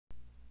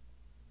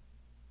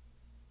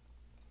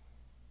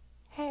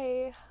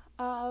Hey,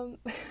 um,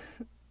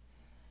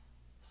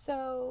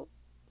 so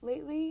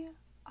lately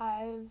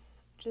I've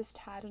just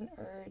had an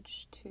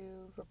urge to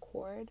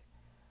record.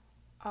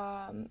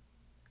 Um,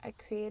 I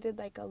created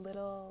like a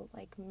little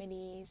like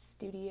mini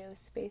studio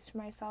space for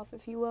myself,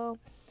 if you will,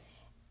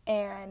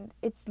 and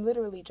it's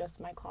literally just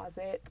my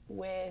closet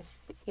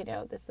with,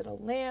 this little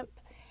lamp.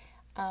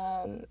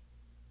 Um,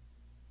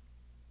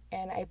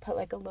 and I put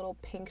like a little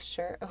pink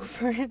shirt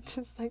over it,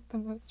 just like the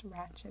most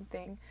ratchet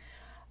thing.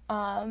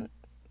 Um,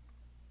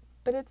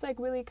 but it's like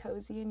really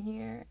cozy in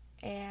here,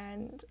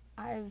 and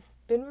I've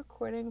been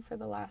recording for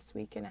the last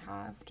week and a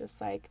half,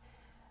 just like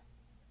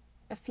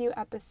a few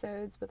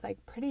episodes with like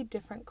pretty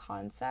different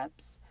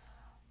concepts.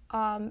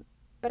 But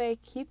I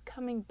keep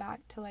coming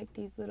back to like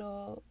these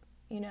little,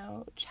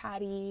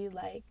 chatty,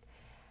 like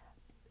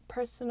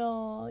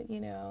personal,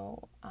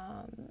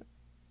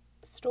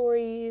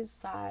 stories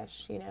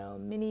slash,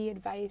 mini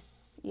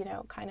advice,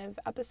 kind of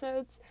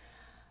episodes.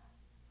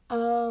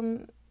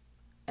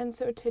 And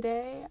so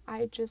today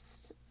I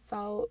just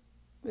felt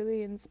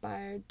really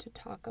inspired to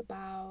talk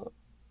about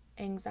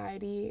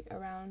anxiety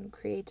around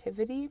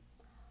creativity.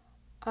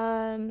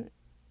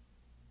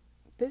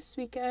 This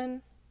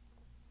weekend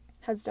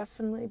has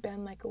definitely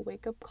been like a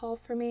wake-up call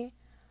for me.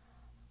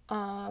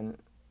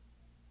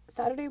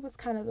 Saturday was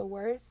kind of the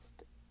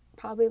worst.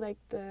 Probably like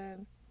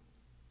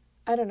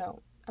I don't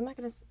know.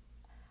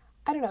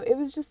 It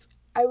was just,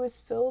 I was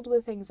filled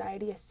with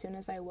anxiety as soon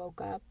as I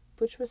woke up,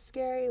 which was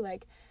scary.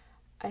 Like,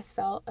 I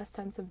felt a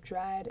sense of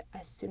dread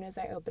as soon as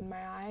I opened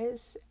my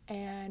eyes,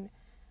 and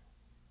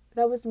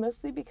that was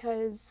mostly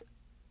because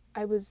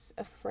I was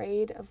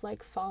afraid of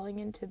like falling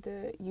into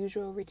the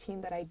usual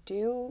routine that I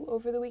do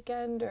over the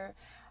weekend or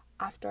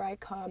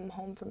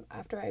home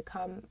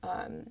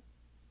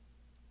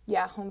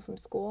from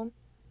school.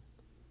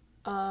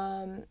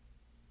 I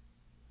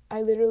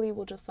literally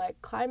will just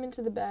like climb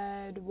into the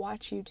bed,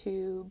 watch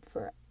YouTube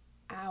for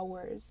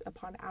hours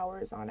upon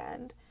hours on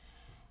end.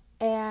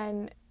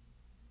 And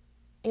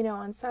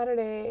on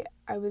Saturday,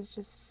 I was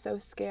just so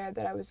scared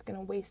that I was going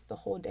to waste the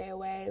whole day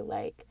away,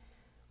 like,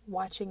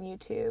 watching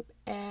YouTube.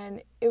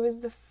 And it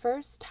was the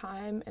first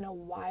time in a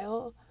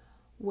while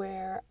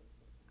where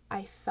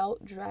I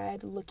felt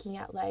dread looking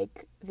at,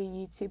 like, the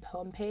YouTube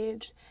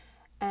homepage.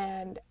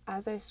 And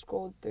as I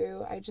scrolled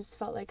through, I just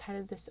felt, like, kind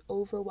of this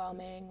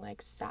overwhelming,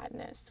 like,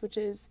 sadness, which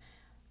is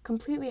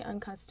completely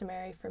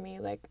uncustomary for me.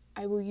 Like,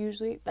 I will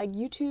usually, like,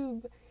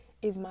 YouTube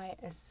is my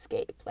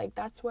escape. Like,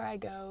 that's where I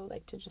go,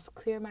 like, to just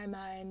clear my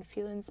mind,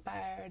 feel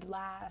inspired,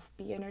 laugh,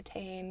 be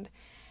entertained.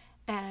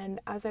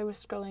 And as I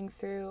was scrolling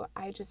through,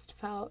 I just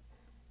felt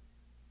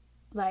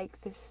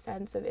like this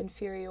sense of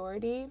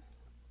inferiority.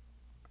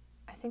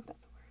 I think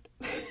that's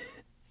a word.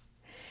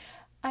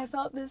 I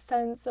felt this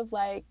sense of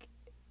like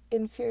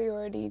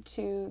inferiority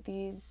to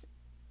these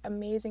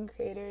amazing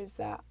creators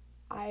that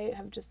I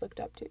have just looked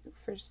up to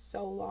for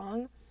so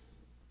long.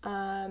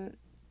 And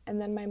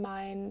then my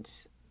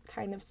mind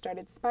kind of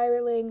started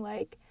spiraling.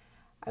 Like,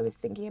 I was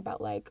thinking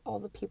about like all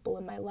the people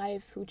in my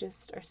life who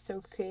just are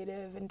so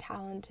creative and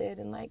talented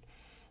and like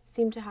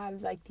seem to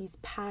have like these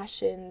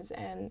passions,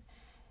 and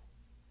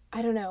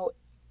I don't know,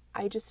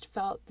 I just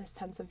felt this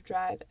sense of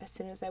dread as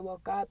soon as I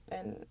woke up,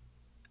 and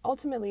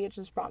ultimately it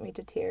just brought me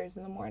to tears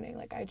in the morning.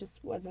 Like, I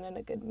just wasn't in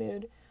a good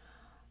mood.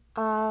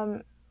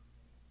 I'm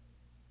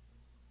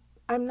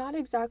not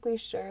exactly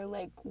sure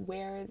like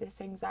where this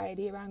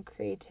anxiety around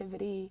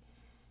creativity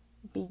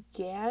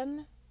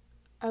began.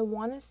 I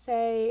want to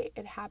say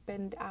it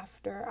happened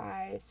after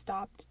I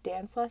stopped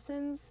dance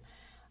lessons.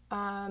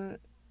 I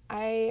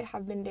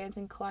have been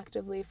dancing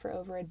collectively for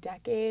over a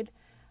decade.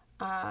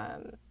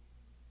 And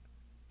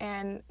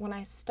when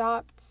I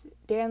stopped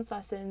dance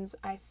lessons,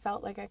 I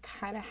felt like I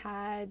kind of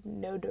had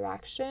no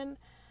direction.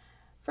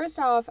 First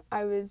off,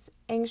 I was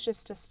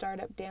anxious to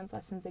start up dance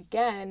lessons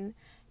again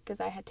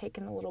because I had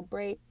taken a little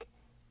break,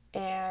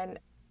 and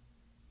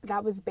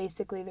that was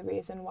basically the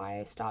reason why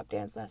I stopped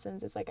dance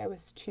lessons. It's like I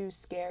was too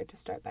scared to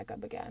start back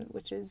up again,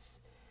 which is,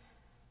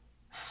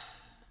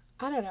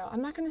 I don't know.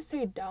 I'm not going to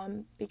say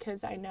dumb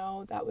because I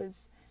know that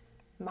was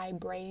my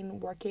brain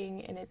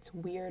working in its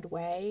weird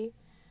way,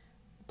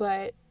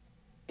 but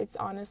it's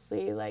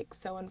honestly like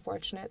so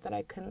unfortunate that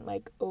I couldn't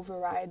like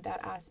override that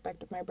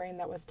aspect of my brain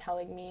that was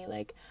telling me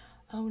like,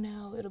 oh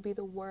no, it'll be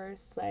the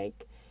worst.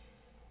 Like,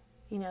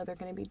 they're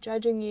going to be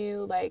judging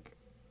you. Like,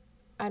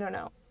 I don't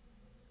know.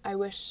 I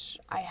wish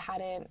I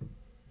hadn't,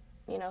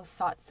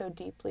 thought so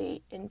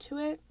deeply into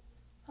it.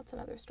 That's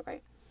another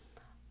story.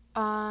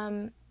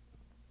 But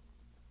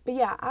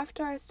yeah,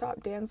 after I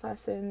stopped dance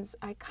lessons,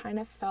 I kind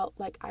of felt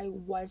like I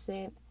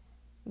wasn't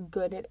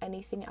good at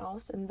anything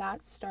else. And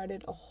that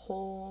started a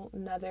whole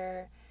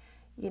nother,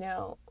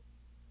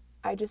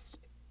 I just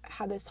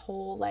had this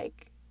whole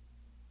like,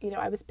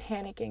 I was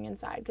panicking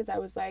inside because I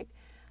was like,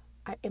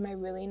 am I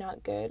really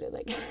not good at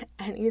like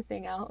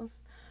anything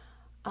else?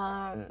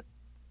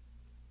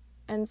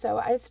 And so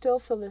I still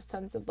feel this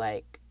sense of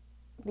like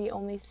the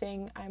only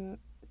thing I'm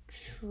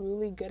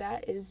truly good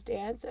at is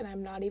dance, and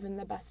I'm not even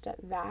the best at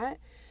that.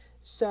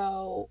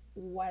 So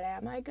what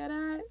am I good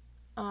at?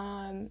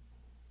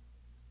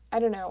 I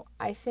don't know.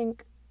 I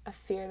think a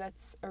fear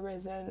that's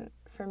arisen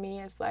for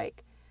me is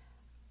like,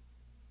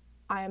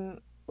 I'm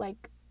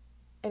like,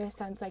 in a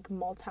sense, like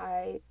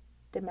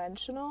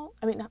multi-dimensional.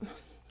 I mean, not,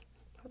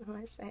 what am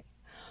I saying?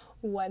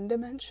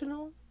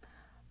 One-dimensional.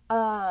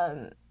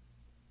 I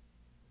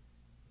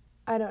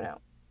don't know.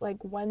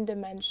 Like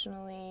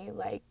one-dimensionally,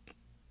 like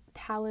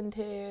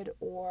talented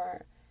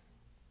or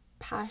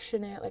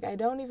passionate. Like I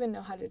don't even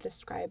know how to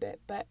describe it,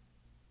 but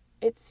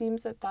it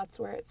seems that that's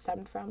where it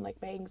stemmed from,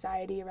 like my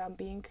anxiety around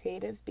being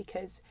creative,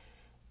 because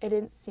it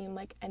didn't seem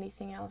like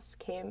anything else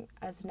came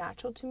as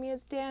natural to me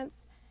as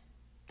dance.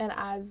 And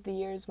as the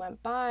years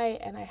went by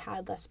and I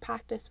had less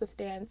practice with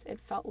dance, it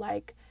felt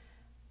like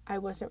I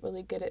wasn't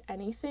really good at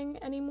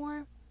anything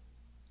anymore.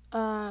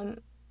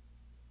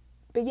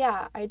 But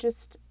yeah, I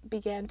just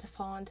began to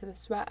fall into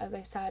this rut, as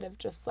I said, of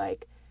just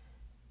like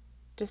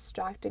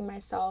distracting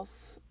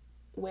myself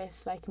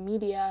with like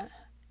media.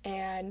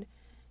 And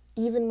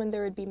even when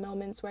there would be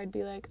moments where I'd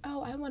be like,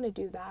 oh, I want to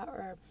do that,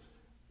 or,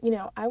 you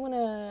know, I want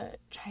to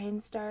try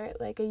and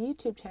start like a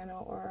YouTube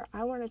channel, or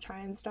I want to try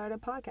and start a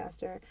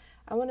podcast, or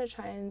I want to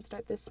try and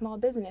start this small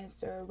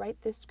business or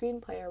write this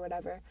screenplay or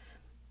whatever,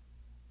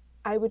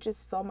 I would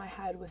just fill my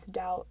head with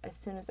doubt as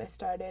soon as I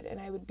started, and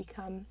I would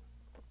become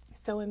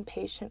so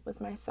impatient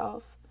with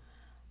myself.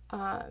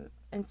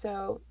 And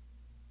so,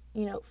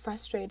 you know,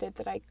 frustrated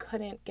that I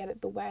couldn't get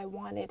it the way I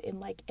wanted in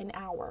like an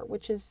hour,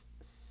 which is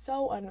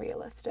so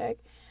unrealistic.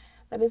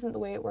 That isn't the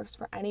way it works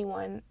for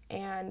anyone.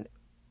 And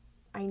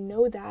I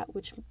know that,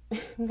 which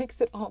makes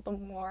it all the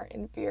more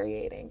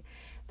infuriating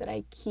that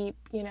I keep,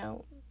 you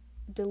know,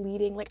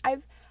 deleting. Like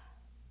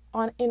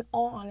in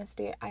all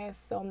honesty, I have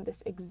filmed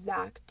this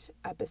exact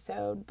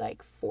episode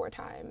like 4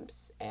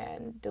 times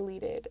and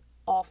deleted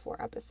all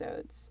 4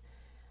 episodes.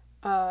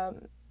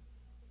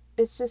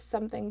 It's just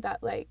something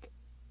that like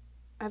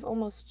I've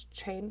almost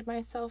trained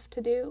myself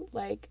to do,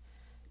 like,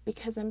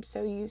 because I'm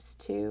so used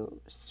to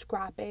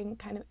scrapping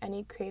kind of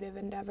any creative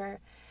endeavor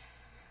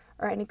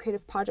or any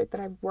creative project that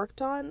I've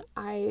worked on.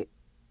 I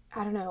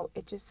don't know,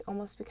 it just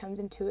almost becomes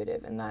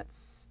intuitive, and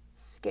that's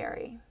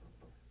scary.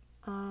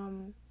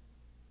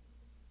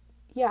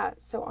 Yeah,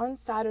 so on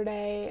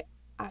Saturday,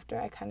 after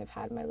I kind of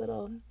had my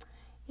little,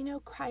 you know,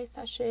 cry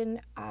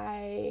session,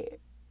 I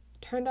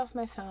turned off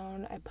my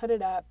phone, I put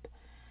it up,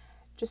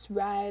 just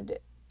read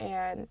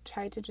and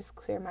tried to just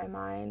clear my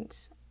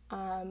mind,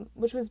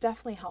 which was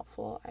definitely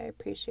helpful. I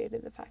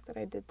appreciated the fact that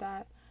I did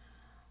that.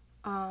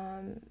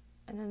 And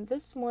then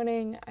this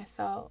morning I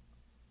felt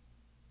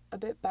a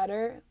bit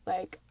better.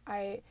 Like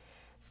I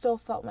still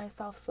felt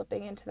myself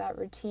slipping into that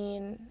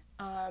routine.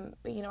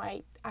 But, you know,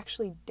 I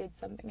actually did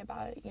something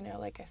about it, you know,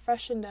 like I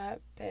freshened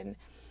up and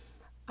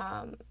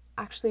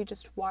actually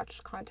just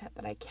watched content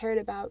that I cared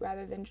about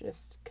rather than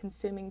just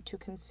consuming to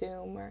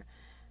consume or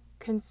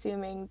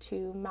consuming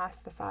to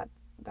mask the fact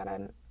that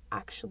I'm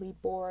actually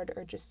bored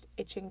or just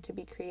itching to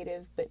be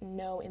creative, but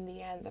know in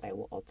the end that I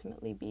will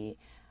ultimately be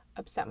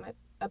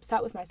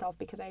upset with myself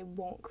because I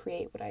won't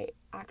create what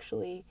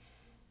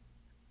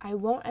I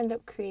won't end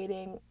up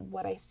creating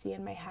what I see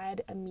in my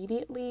head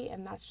immediately,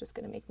 and that's just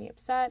going to make me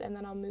upset, and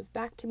then I'll move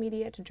back to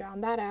media to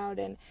drown that out,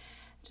 and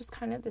just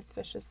kind of this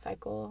vicious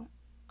cycle.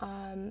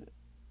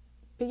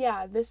 But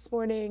yeah, this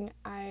morning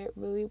I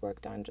really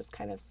worked on just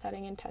kind of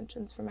setting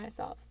intentions for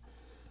myself.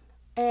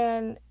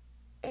 And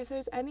if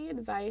there's any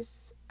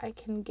advice I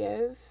can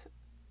give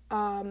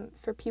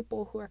for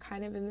people who are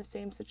kind of in the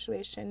same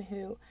situation,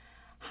 who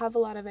have a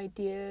lot of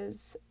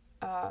ideas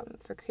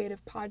for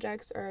creative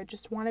projects or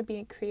just want to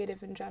be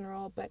creative in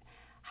general, but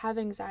have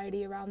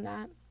anxiety around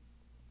that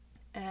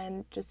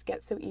and just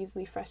get so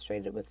easily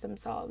frustrated with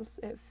themselves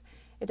if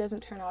it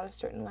doesn't turn out a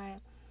certain way,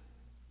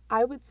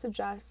 I would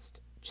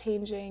suggest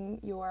changing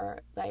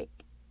your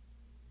like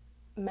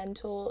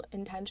mental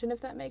intention,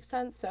 if that makes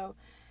sense. So,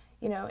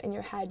 you know, in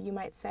your head you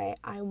might say,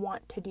 I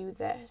want to do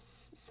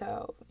this.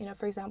 So, you know,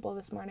 for example,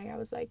 this morning I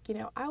was like, you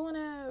know, I want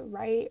to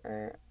write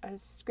a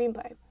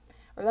screenplay,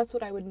 or that's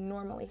what I would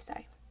normally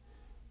say.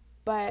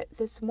 But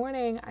this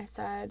morning I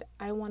said,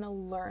 I want to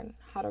learn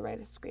how to write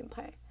a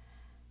screenplay.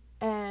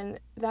 And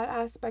that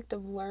aspect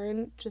of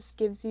learn just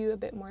gives you a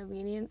bit more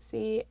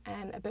leniency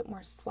and a bit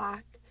more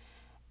slack,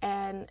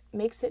 and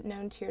makes it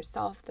known to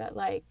yourself that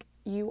like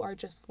you are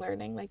just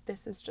learning, like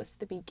this is just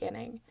the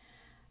beginning.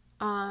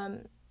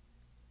 And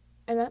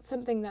that's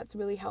something that's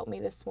really helped me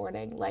this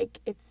morning. Like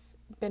it's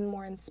been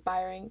more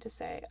inspiring to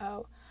say,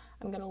 oh,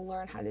 I'm going to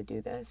learn how to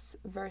do this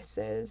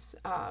versus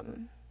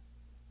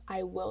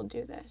I will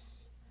do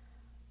this.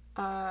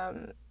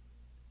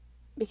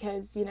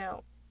 Because, you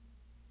know,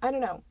 I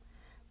don't know,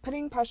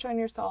 putting pressure on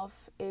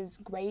yourself is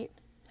great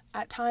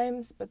at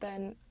times, but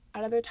then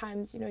at other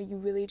times, you know, you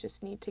really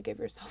just need to give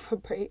yourself a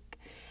break.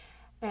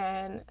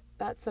 And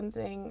that's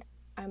something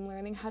I'm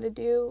learning how to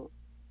do.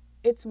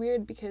 It's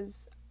weird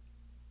because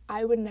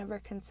I would never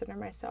consider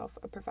myself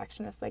a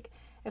perfectionist. Like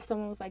if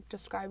someone was like,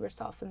 describe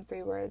yourself in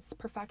 3 words,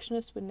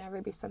 perfectionist would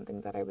never be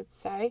something that I would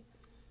say.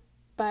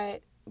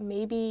 But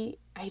maybe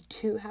I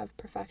do have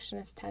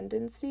perfectionist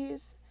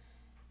tendencies,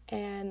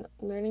 And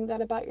learning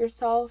that about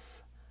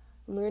yourself,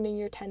 learning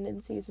your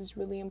tendencies is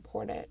really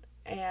important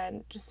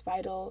and just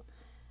vital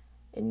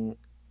in,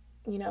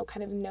 you know,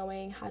 kind of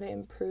knowing how to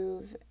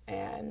improve.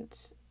 And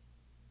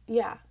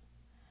yeah,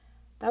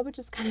 that would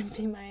just kind of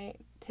be my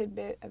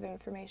tidbit of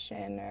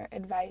information or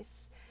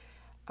advice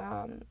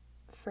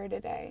for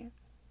today.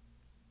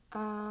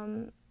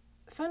 Fun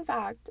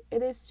fact,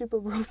 it is Super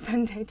Bowl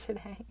Sunday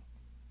today.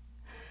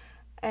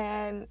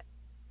 And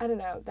I don't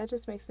know, that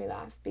just makes me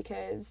laugh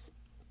because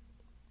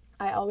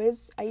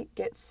I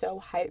get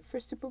so hyped for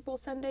Super Bowl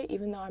Sunday,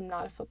 even though I'm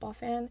not a football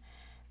fan,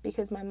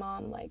 because my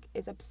mom, like,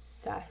 is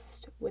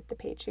obsessed with the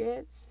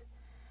Patriots,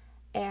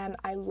 and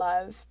I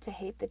love to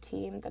hate the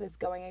team that is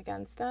going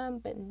against them,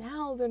 but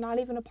now they're not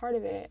even a part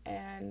of it,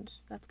 and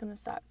that's gonna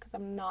suck, because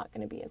I'm not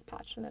gonna be as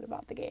passionate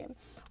about the game.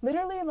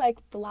 Literally,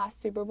 like, the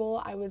last Super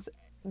Bowl, I was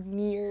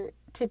near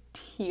to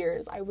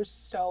tears. I was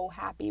so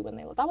happy when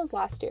that was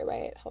last year,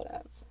 right? Hold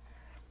up.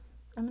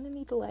 I'm gonna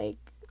need to,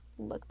 like,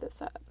 look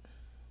this up.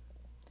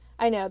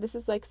 I know this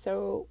is like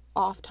so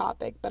off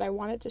topic, but I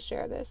wanted to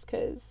share this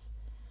because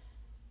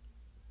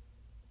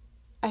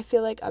I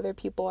feel like other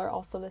people are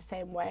also the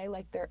same way.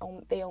 Like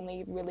they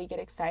only really get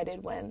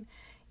excited when,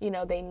 you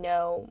know, they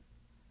know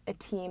a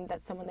team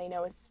that someone they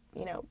know is,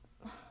 you know,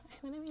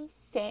 what am I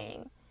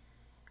saying?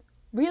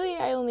 Really,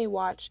 I only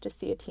watch to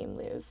see a team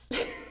lose.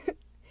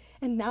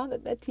 And now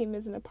that that team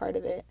isn't a part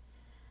of it,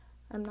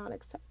 I'm not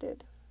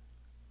excited.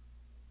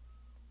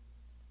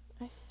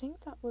 I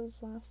think that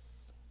was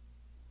last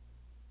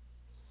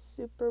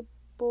Super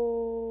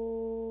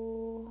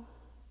Bowl.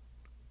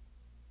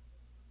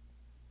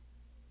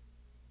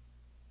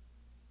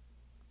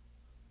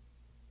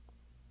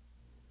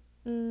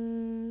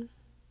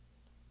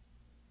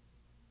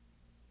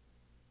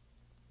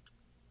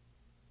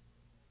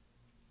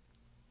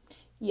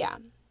 Yeah.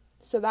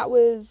 So that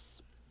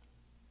was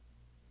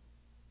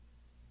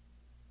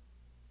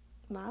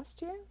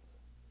last year?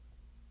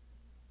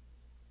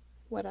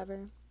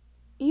 Whatever.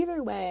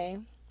 Either way,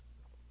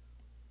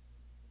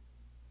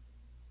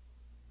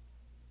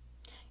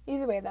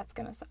 that's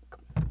gonna suck.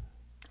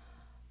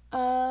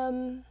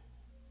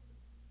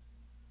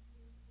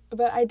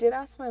 But I did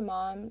ask my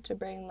mom to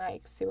bring,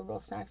 like, Super Bowl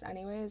snacks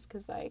anyways,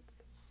 because, like,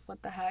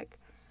 what the heck.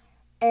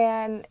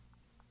 And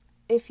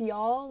if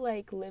y'all,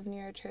 like, live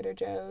near a Trader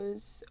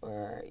Joe's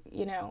or,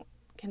 you know,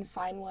 can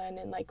find one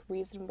in, like, a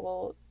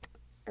reasonable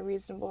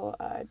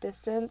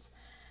distance,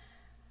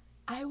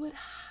 I would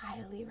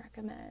highly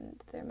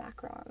recommend their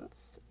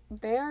macarons.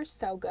 They are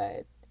so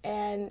good.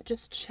 And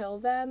just chill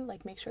them,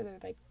 like, make sure they're,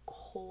 like,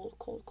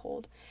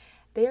 cold.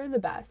 They are the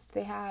best.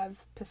 They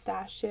have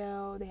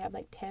pistachio, they have,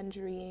 like,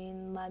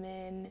 tangerine,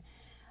 lemon,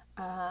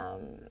 I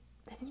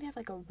think they have,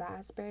 like, a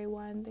raspberry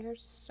one. They're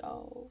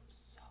so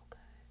good.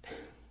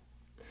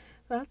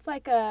 That's,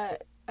 like, a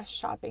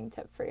shopping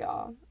tip for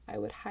y'all. I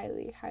would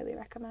highly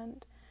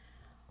recommend.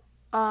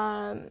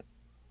 And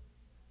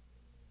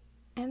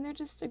they're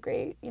just a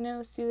great, you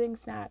know, soothing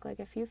snack. Like,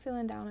 if you're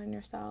feeling down on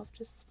yourself,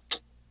 just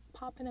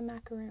pop in a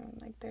macaroon.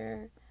 Like,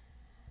 they're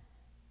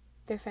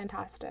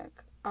fantastic.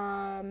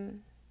 But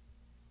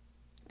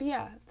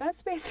yeah,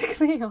 that's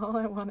basically all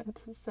I wanted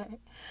to say.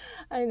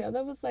 I know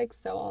that was, like,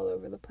 so all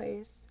over the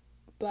place,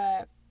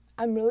 but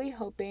I'm really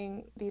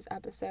hoping these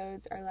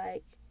episodes are,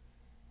 like,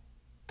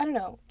 I don't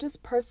know,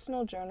 just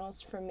personal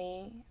journals from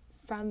me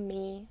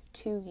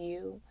to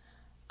you.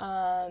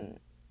 I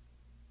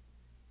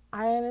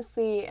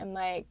honestly am,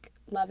 like,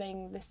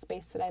 loving the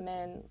space that I'm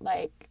in,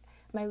 like,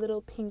 my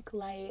little pink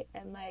light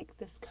and, like,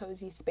 this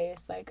cozy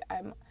space. Like,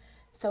 I'm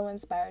so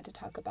inspired to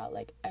talk about,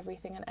 like,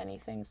 everything and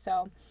anything.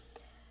 So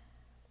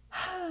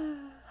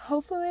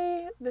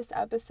hopefully this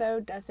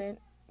episode doesn't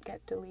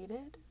get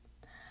deleted.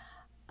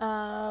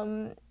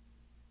 I'm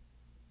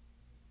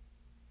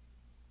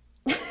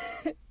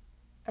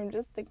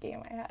just thinking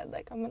in my head,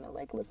 like, I'm gonna,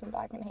 like, listen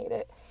back and hate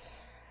it.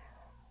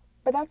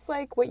 But that's,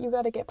 like, what you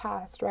gotta get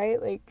past, right?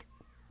 Like,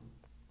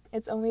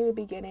 it's only the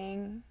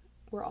beginning.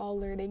 We're all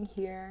learning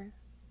here.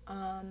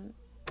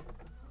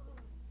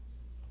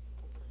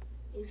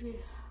 Adrian,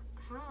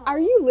 how? Are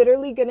you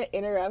literally gonna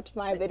interrupt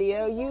my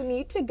video? You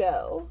need to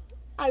go.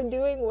 I'm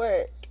doing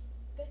work.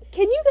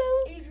 Can you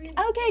go? Adrian,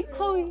 Okay,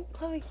 Chloe.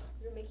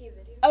 You're making a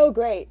video? Oh,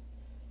 great.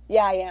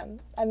 Yeah, I am.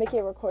 I'm making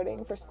a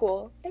recording for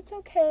school. It's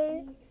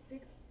okay.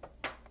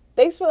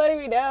 Thanks for letting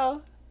me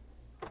know.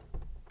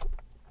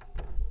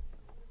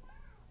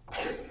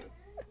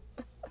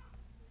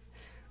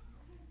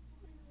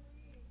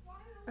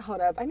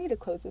 Hold up. I need to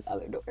close this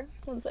other door.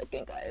 1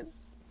 second,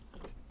 guys.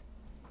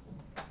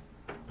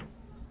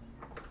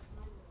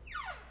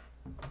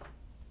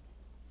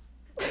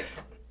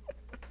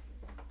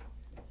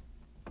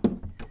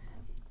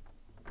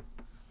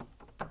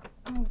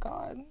 Oh,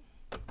 God.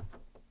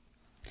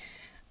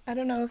 I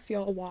don't know if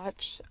y'all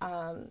watch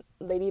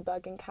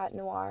Ladybug and Cat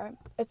Noir.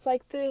 It's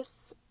like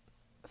this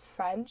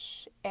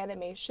French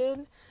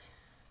animation,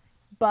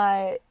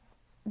 but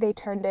they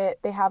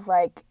have,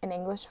 like, an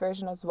English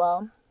version as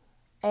well.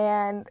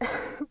 And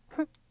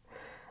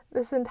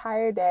this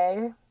entire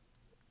day,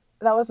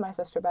 that was my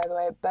sister, by the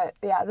way. But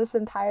yeah, this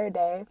entire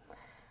day,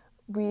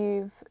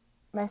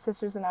 my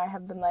sisters and I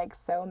have been like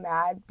so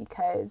mad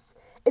because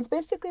it's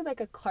basically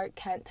like a Clark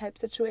Kent type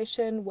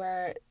situation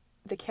where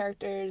the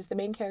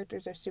main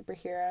characters are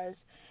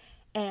superheroes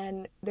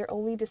and they're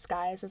only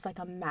disguised as like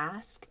a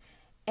mask,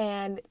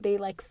 and they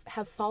like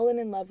have fallen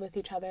in love with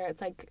each other.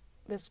 It's like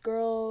this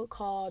girl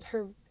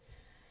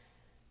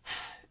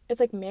it's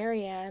like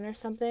Marianne or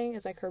something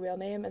is like her real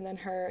name, and then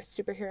her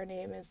superhero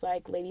name is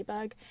like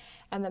Ladybug,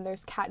 and then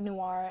there's Cat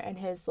Noir, and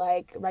his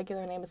like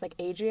regular name is like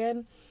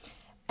Adrian,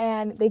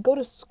 and they go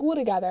to school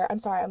together. I'm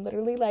sorry, I'm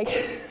literally like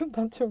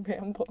about to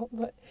ramble,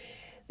 but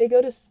they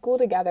go to school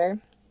together.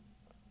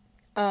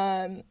 What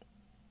am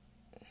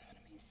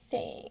I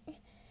saying?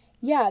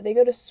 Yeah, they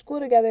go to school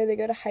together, they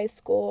go to high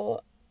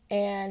school,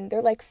 and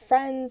they're like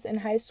friends in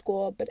high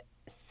school, but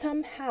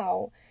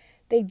somehow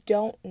they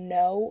don't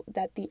know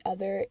that the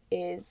other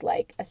is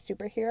like a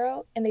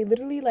superhero, and they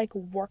literally like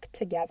work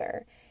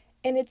together.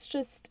 And it's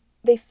just,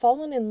 they've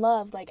fallen in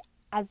love like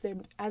as their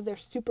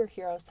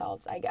superhero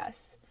selves, I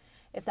guess,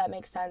 if that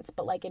makes sense.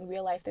 But like in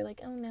real life, they're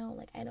like, oh no,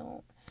 like I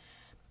don't.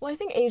 Well, I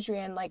think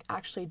Adrian like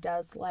actually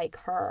does like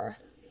her,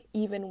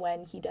 even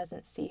when he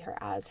doesn't see her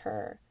as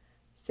her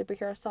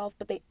superhero self.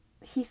 But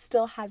he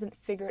still hasn't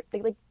figured,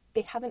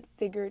 they haven't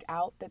figured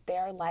out that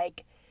they're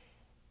like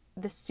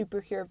the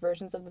superhero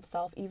versions of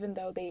themselves, even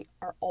though they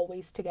are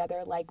always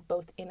together, like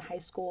both in high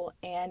school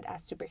and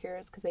as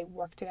superheroes, because they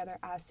work together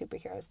as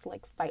superheroes to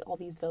like fight all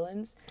these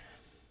villains.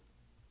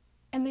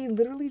 And they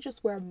literally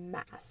just wear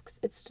masks.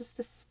 It's just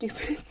the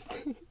stupidest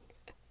thing.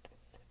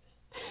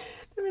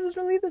 There was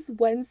really this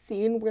one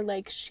scene where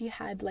like she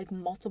had like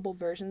multiple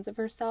versions of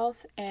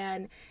herself,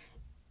 and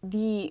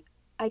the,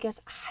 I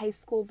guess, high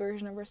school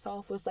version of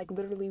herself was like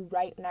literally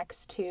right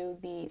next to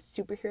the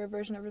superhero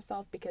version of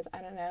herself, because I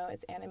don't know,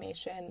 it's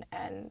animation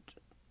and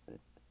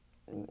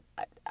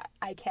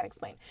I can't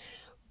explain.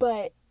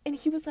 But, and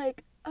he was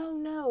like, oh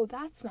no,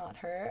 that's not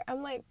her.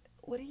 I'm like,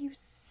 what are you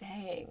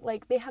saying?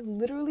 Like, they have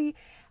literally,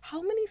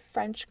 how many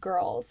French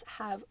girls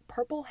have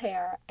purple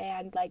hair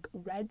and like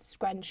red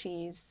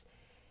scrunchies?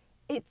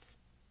 It's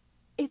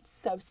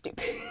so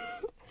stupid.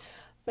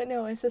 But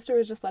no, my sister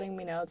was just letting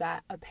me know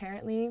that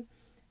apparently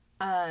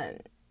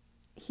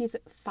he's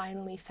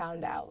finally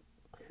found out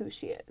who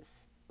she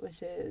is,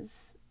 which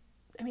is,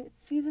 I mean,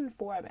 it's season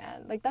 4,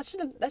 man. Like that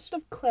should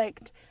have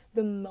clicked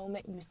the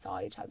moment you saw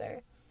each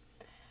other.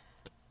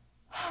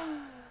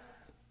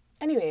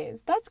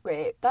 Anyways, that's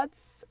great.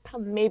 That's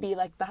maybe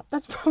like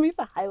that's probably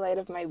the highlight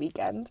of my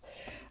weekend.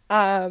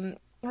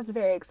 That's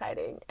very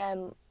exciting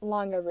and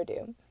long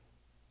overdue.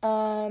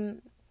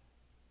 But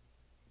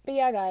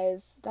yeah,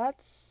 guys,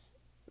 that's,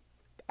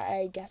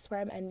 I guess, where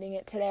I'm ending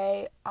it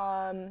today.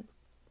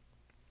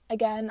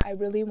 Again, I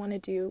really want to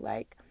do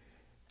like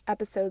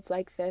episodes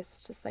like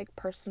this, just like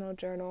personal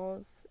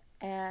journals,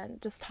 and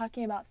just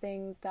talking about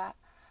things that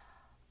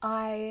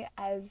I,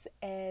 as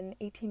an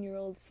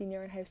 18-year-old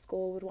senior in high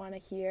school, would want to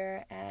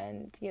hear,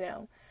 and, you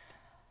know,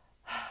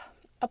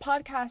 a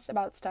podcast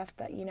about stuff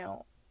that, you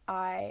know,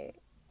 I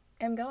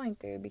am going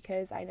through,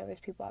 because I know there's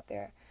people out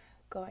there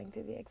going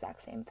through the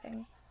exact same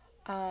thing.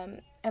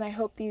 And I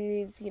hope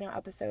these, you know,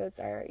 episodes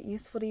are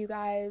useful to you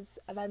guys.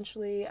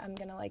 Eventually, I'm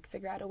gonna like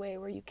figure out a way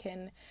where you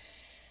can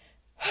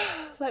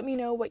let me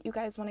know what you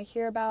guys want to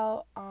hear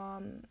about.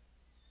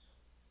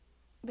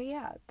 But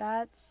yeah,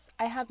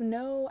 I have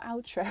no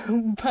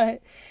outro,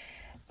 but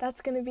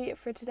that's gonna be it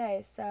for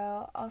today.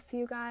 So I'll see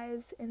you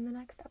guys in the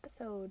next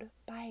episode.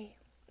 Bye.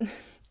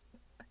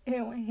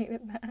 Ew, I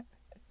hated that.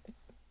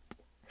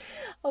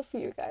 I'll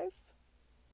see you guys.